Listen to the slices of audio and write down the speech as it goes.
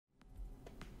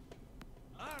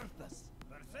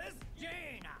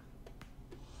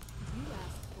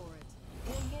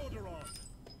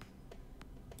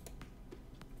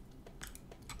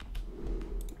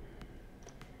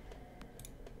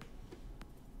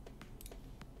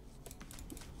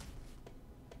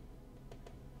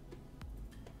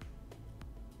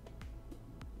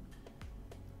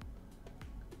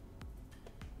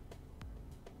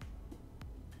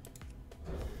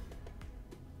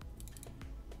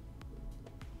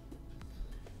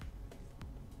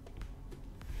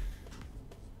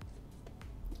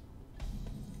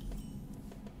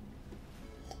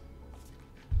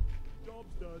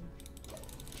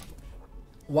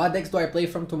What decks do I play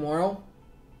from tomorrow?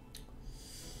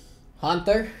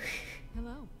 Hunter.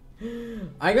 Hello.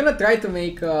 I'm gonna try to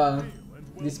make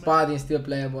this paladin still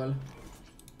playable.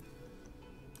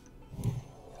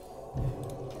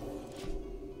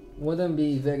 Wouldn't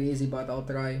be very easy, but I'll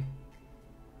try.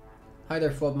 Hi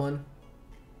there, Fobman.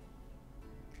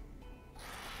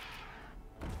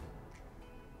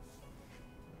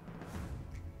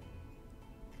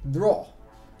 Draw.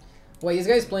 Wait, this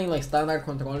guy's playing like standard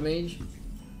control mage?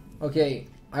 Okay,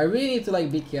 I really need to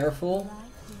like be careful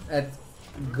at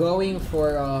going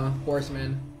for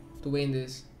Horsemen to win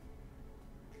this.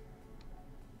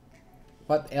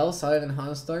 What else other than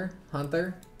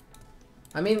Hunter?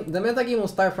 I mean, the metagame will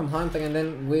start from Hunter and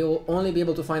then we'll only be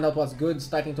able to find out what's good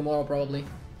starting tomorrow probably.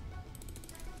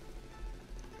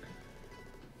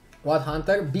 What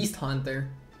Hunter? Beast Hunter.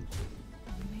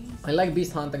 I like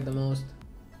Beast Hunter the most.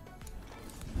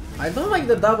 I don't like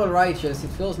the double righteous, it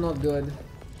feels not good.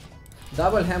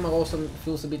 Double hammer also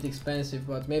feels a bit expensive,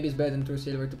 but maybe it's better than 2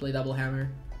 silver to play double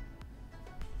hammer.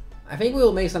 I think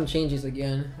we'll make some changes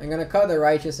again. I'm gonna cut the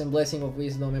righteous and blessing of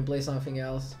wisdom and play something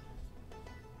else.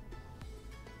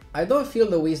 I don't feel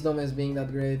the wisdom as being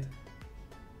that great.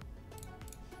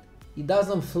 It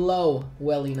doesn't flow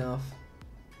well enough.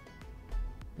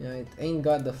 Yeah, it ain't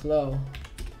got the flow.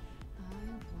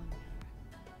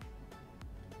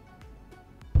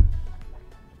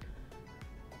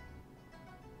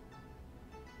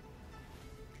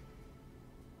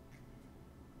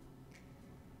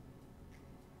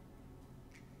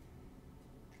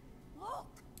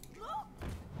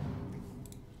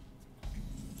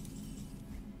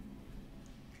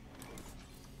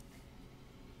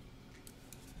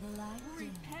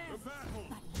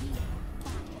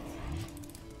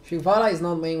 Shirvallah is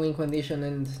not main win condition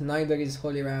and neither is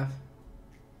Holy Wrath.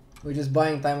 We're just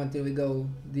buying time until we go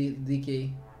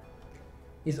DK.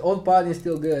 His old paladin is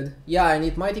still good. Yeah, and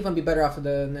it might even be better after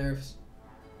the nerfs.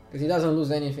 Because he doesn't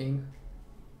lose anything.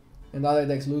 And other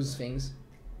decks lose things.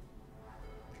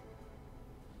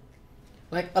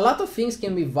 Like, a lot of things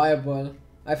can be viable.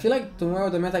 I feel like tomorrow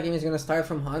the metagame is gonna start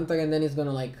from Hunter and then it's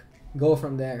gonna like go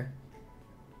from there.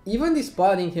 Even this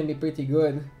paladin can be pretty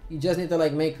good. You just need to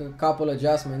like make a couple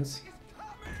adjustments.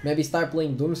 Maybe start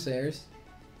playing Doomsayers.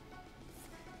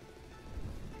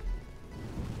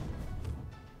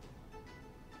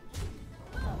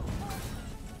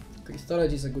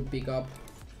 Crystology is a good pickup.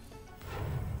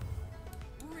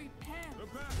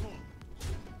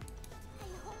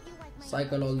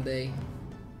 Cycle all day.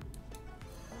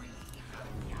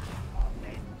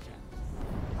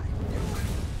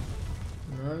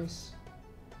 Nice.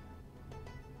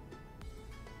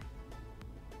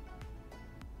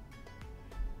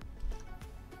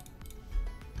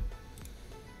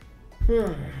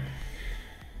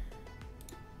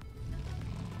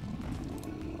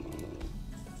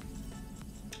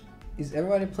 Is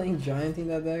everybody playing Giant in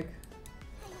that deck?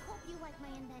 I hope you like my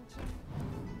invention.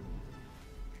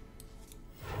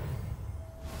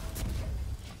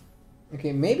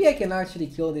 Okay, maybe I can actually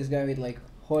kill this guy with like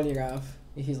Holy Wrath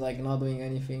if he's like not doing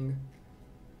anything.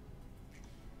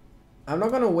 I'm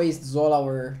not gonna waste Zola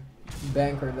or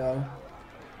Banker though.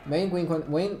 Main win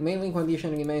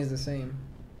condition remains the same.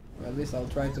 Or at least I'll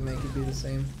try to make it be the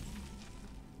same.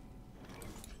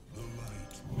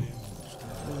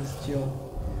 Let's chill.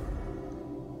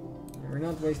 We're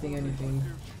not wasting anything.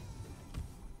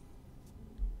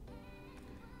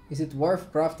 Is it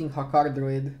worth crafting Hakar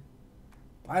Druid?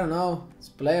 I don't know. It's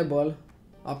playable.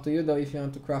 Up to you though if you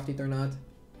want to craft it or not.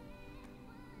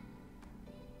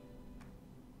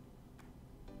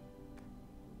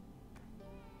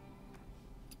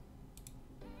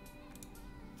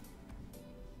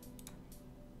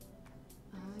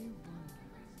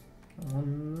 I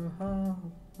wonder how,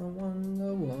 I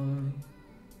wonder why.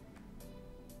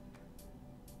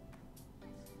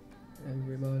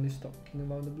 Everybody's talking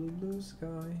about the blue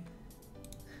sky.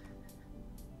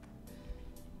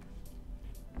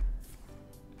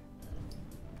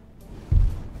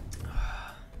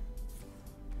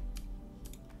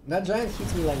 That giant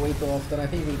hits me like way too often. I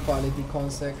think the quality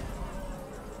consec.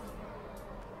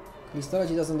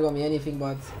 Crystology doesn't draw me anything,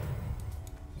 but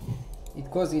it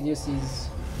cost reduces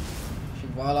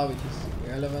Shirvallah, which is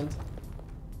irrelevant.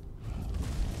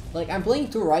 Like, I'm playing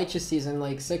 2 Righteouses and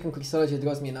like second Crystology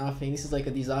draws me nothing. This is like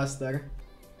a disaster.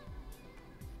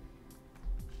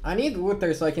 I need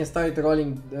Uther so I can start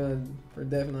rolling for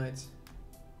Death Knights.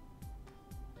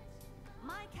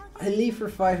 I leave for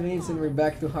 5 minutes and we're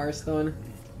back to Hearthstone.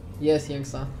 Yes,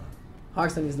 Yangsa.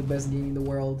 Hearthstone is the best game in the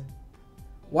world.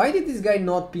 Why did this guy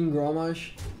not ping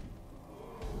Gromash?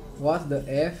 What the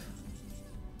F?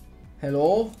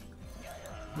 Hello?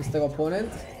 Mr.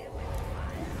 Opponent?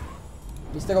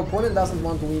 Mr. Opponent doesn't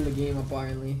want to win the game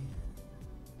apparently.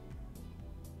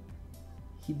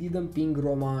 He didn't ping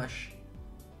Romash.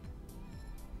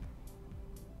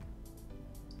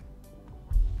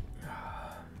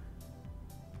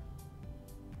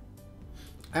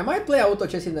 I might play auto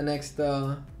chess in the next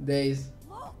days.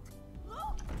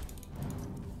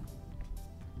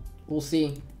 We'll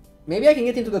see. Maybe I can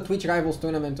get into the Twitch Rivals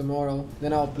tournament tomorrow.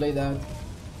 Then I'll play that.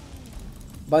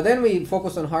 But then we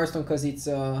focus on Hearthstone because it's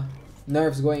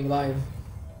nerfs going live.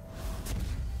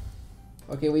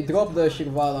 Okay, we dropped the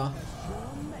Shirvallah.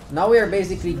 Now we are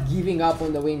basically giving up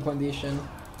on the win condition.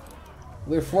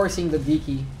 We're forcing the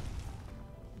Dicky.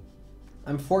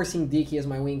 I'm forcing Dicky as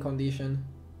my win condition.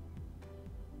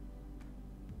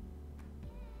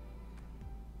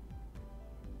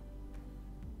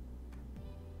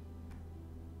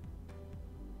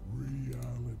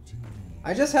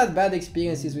 I just had bad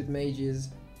experiences with mages.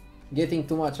 Getting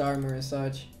too much armor and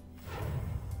such.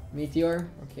 Meteor?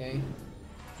 Okay.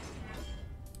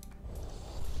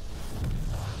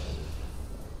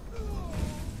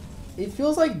 It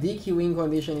feels like DQ win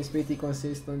condition is pretty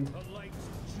consistent.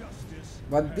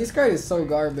 But this card is so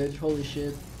garbage, holy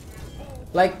shit.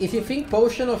 Like, if you think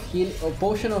Potion of Heal or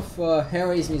Potion of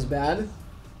Heroism is bad,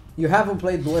 you haven't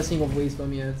played Blessing of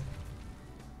Wisdom yet.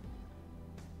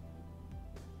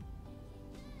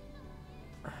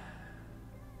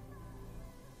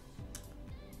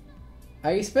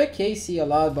 I respect KC a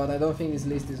lot, but I don't think this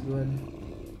list is good.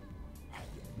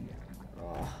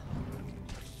 Oh.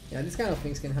 Yeah, these kind of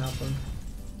things can happen.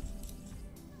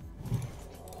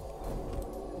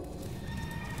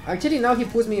 Actually, now he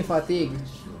puts me in fatigue.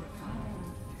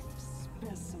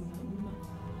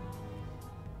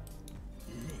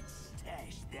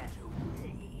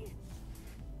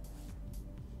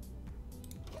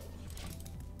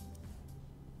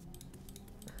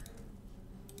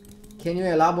 Can you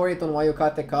elaborate on why you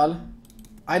cut Tekal?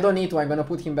 I don't need to, I'm gonna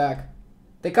put him back.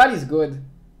 Tekal is good.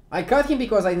 I cut him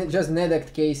because I just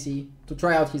neddecked Casey to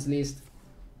try out his list.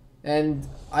 And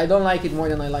I don't like it more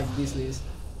than I like this list.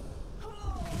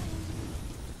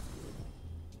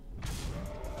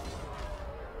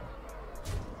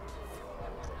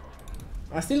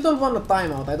 I still don't want a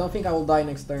timeout, I don't think I will die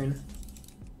next turn.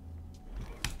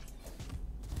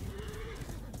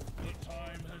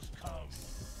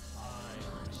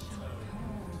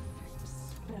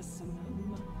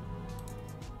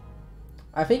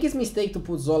 I think it's a mistake to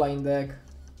put Zola in deck.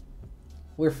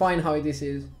 We're fine how this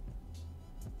is.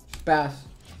 Pass.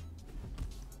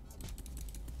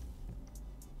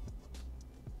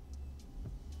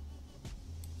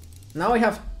 Now we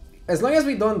have... As long as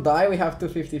we don't die, we have two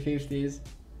 50-50s.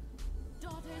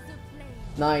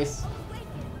 Nice.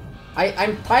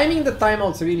 I'm timing the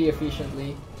timeouts really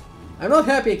efficiently. I'm not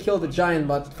happy I killed the giant,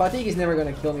 but fatigue is never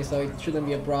gonna kill me, so it shouldn't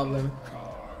be a problem.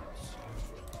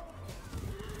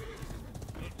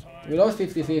 We lost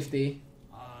 50-50.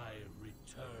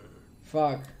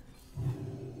 Fuck.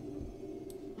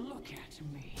 Look at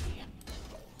me.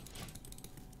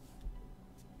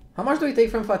 How much do we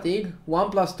take from fatigue?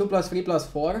 1 plus 2 plus 3 plus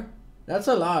 4? That's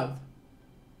a lot.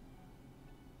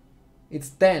 It's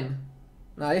 10.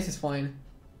 Nah, this is fine.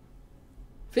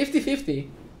 50-50.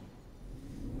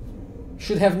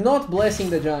 Should have not blessing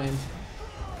the giant.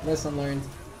 Lesson learned.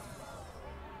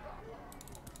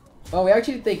 Oh, we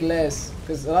actually take less,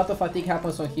 because a lot of fatigue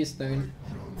happens on his turn.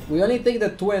 We only take the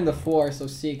 2 and the 4, so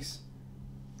 6.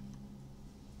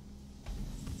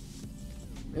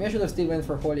 Maybe I should have still went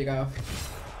for Holy Graph.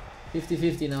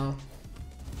 50-50 now.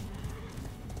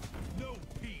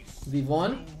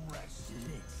 Vivon?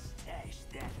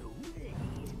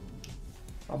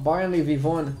 Apparently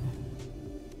Vivon.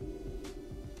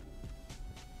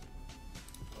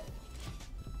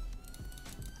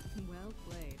 Well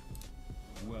played.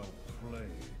 Well played.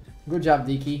 Good job,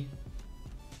 Dicky.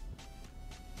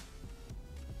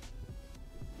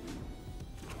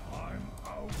 I'm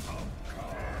out of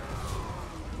cards.